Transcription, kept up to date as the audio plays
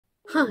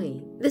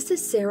Hi, this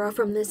is Sarah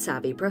from The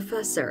Savvy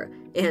Professor,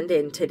 and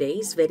in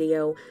today's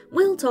video,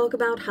 we'll talk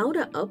about how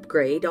to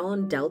upgrade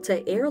on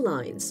Delta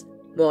Airlines.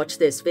 Watch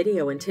this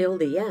video until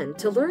the end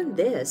to learn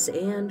this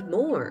and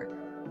more.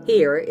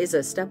 Here is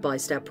a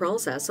step-by-step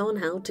process on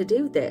how to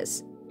do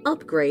this.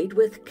 Upgrade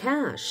with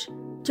cash.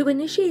 To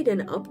initiate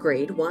an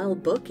upgrade while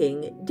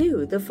booking,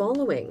 do the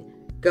following.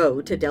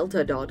 Go to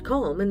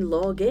delta.com and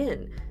log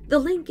in. The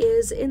link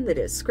is in the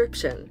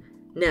description.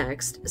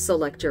 Next,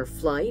 select your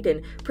flight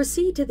and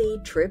proceed to the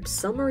Trip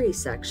Summary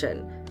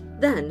section.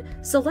 Then,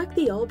 select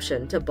the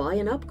option to buy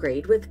an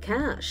upgrade with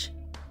cash.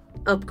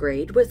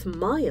 Upgrade with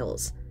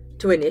miles.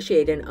 To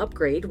initiate an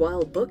upgrade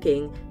while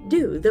booking,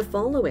 do the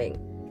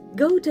following.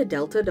 Go to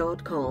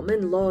delta.com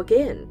and log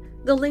in.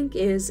 The link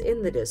is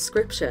in the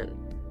description.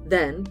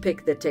 Then,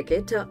 pick the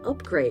ticket to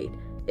upgrade.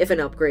 If an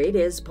upgrade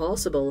is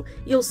possible,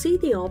 you'll see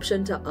the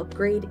option to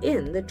upgrade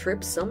in the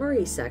Trip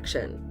Summary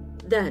section.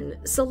 Then,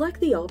 select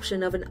the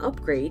option of an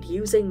upgrade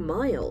using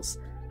miles.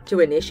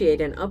 To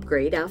initiate an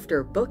upgrade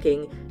after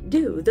booking,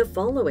 do the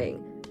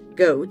following.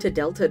 Go to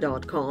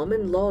delta.com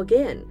and log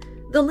in.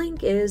 The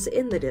link is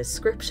in the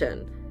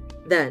description.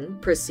 Then,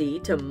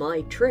 proceed to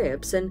My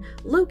Trips and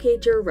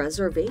locate your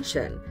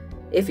reservation.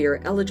 If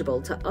you're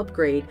eligible to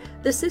upgrade,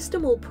 the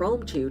system will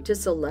prompt you to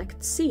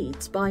select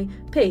seats by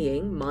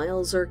paying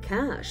miles or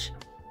cash.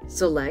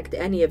 Select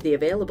any of the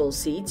available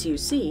seats you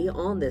see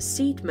on the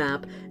seat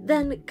map,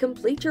 then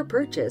complete your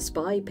purchase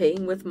by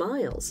paying with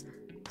miles.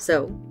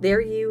 So,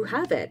 there you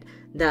have it.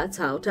 That's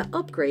how to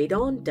upgrade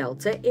on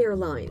Delta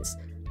Airlines.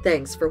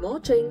 Thanks for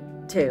watching.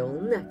 Till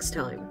next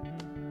time.